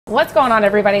What's going on,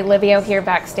 everybody? Livio here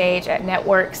backstage at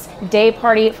Network's day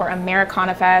party for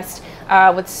Americana Fest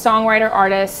with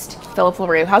songwriter-artist Phillip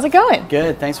LaRue. How's it going?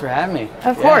 Good, thanks for having me.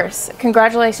 Of course.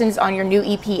 Congratulations on your new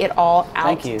EP, It All,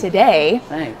 out today.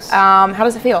 Thanks. How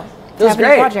does it feel? Feels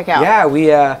great. Project out? Yeah,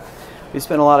 we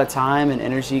spent a lot of time and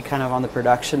energy kind of on the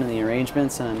production and the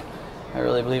arrangements, and I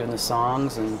really believe in the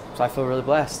songs, and so I feel really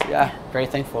blessed. Yeah, very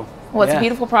thankful. Well, it's a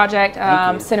beautiful project,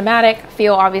 cinematic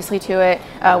feel obviously to it,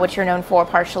 which you're known for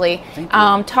partially.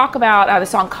 Talk about the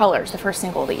song Colors, the first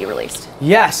single that you released.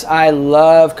 Yes, I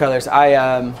love Colors.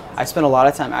 I spent a lot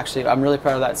of time, actually, I'm really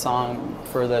proud of that song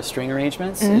for the string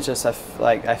arrangements. It's just, I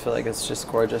feel like it's just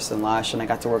gorgeous and lush, and I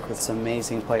got to work with some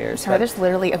amazing players. Sorry, there's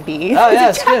literally a bee. Oh yeah,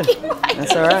 it's good.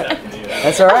 That's all right.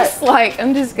 That's all right.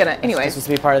 I'm just gonna, anyways. It's supposed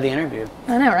to be part of the interview.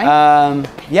 I know, right?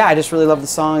 Yeah, I just really love the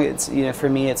song. It's, you know, for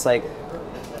me, it's like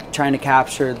trying to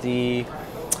capture the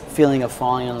feeling of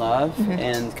falling in love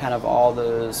and kind of all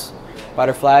those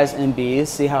butterflies and bees.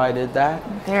 See how I did that?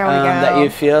 There we go. That you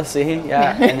feel, see?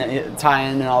 Yeah. And then tie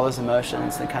in and all those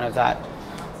emotions and kind of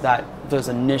those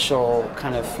initial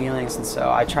kind of feelings. And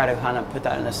so I try to kind of put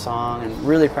that in a song, and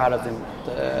really proud of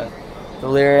the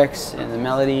lyrics and the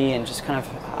melody and just kind of,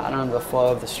 I don't know, the flow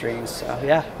of the strings. So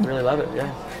yeah, really love it.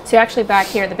 Yeah. So you're actually back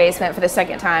here at the basement for the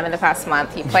second time in the past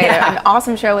month. You played an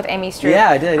awesome show with Amy Stroup. Yeah,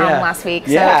 I did. Last week.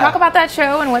 So talk about that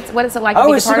show and what is it like to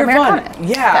be a part of Americana? Fun.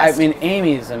 Yeah, I mean,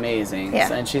 Amy's amazing,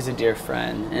 and she's a dear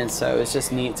friend, and so it's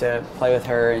just neat to play with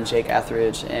her and Jake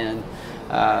Etheridge. And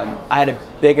I had a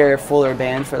bigger, fuller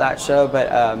band for that show,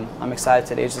 but I'm excited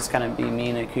today to just kind of be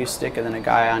me and acoustic, and then a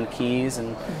guy on keys,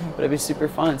 and but it'd be super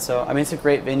fun. So I mean, it's a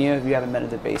great venue. If you haven't been to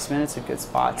the basement, it's a good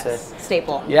spot to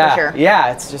staple. Yeah, for sure.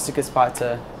 Yeah, it's just a good spot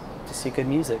to see good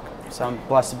music. So I'm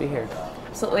blessed to be here.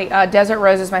 Absolutely. Desert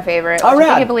Rose is my favorite. Oh, which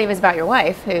I can't believe is about your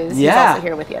wife, who's also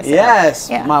here with you. So. Yes,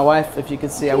 my wife. If you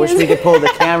could see, I wish we could pull the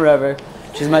camera over.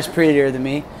 She's much prettier than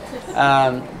me.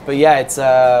 But yeah, it's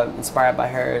inspired by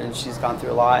her, and she's gone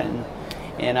through a lot,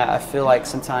 and I feel like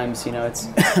sometimes, you know, it's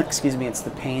excuse me, it's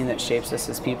the pain that shapes us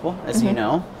as people, as you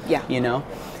know. Yeah. You know,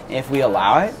 if we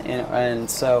allow it,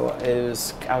 and so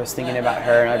I was thinking about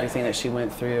her and everything that she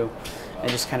went through, and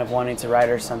just kind of wanting to write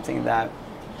her something that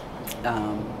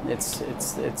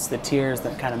it's the tears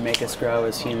that kind of make us grow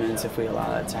as humans if we allow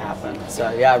that to happen. So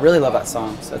yeah, I really love that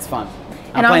song. So it's fun.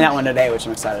 I'm playing that one today, which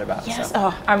I'm excited about. Yes. So.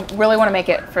 Oh, I really want to make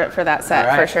it for that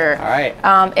set for sure. All right.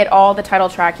 It All, the title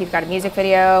track. You've got a music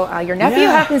video. Your nephew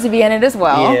happens to be in it as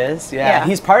well. He is. Yeah.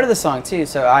 He's part of the song too.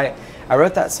 So I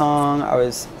wrote that song. I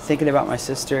was thinking about my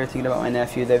sister, thinking about my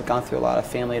nephew. They've gone through a lot of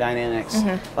family dynamics,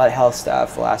 a lot of health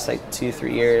stuff the last like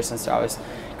 2-3 years, and so I was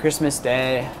Christmas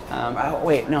Day. Oh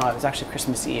wait, no, it was actually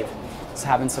Christmas Eve. I was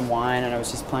having some wine, and I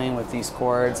was just playing with these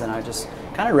chords, and I just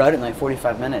kind of wrote it in like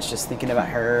 45 minutes, just thinking about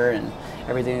her and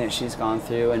everything that she's gone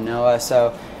through, and Noah.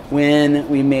 So when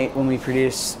we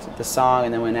produced the song,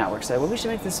 and then when Network said, well, we should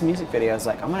make this music video, I was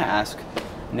like, I'm gonna ask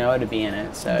Noah to be in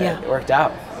it. So it worked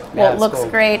out. Well, it looks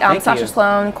great. Sasha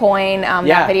Sloan, Coin,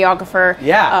 that videographer,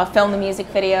 filmed the music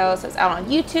video, so it's out on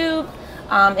YouTube.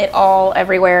 It All,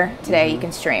 everywhere today you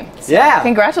can stream. So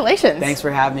congratulations. Thanks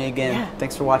for having me again.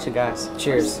 Thanks for watching, guys.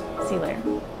 Cheers. See you later.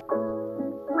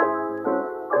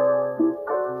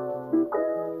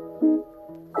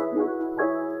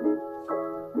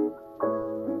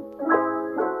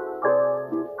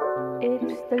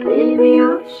 It's the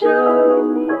Livio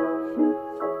Show.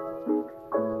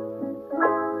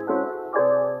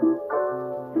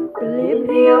 The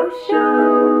Livio Show.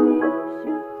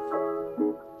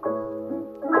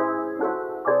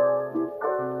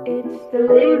 It's the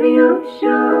Livio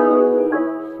Show.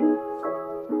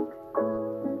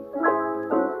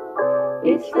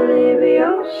 It's the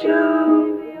Livio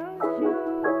Show.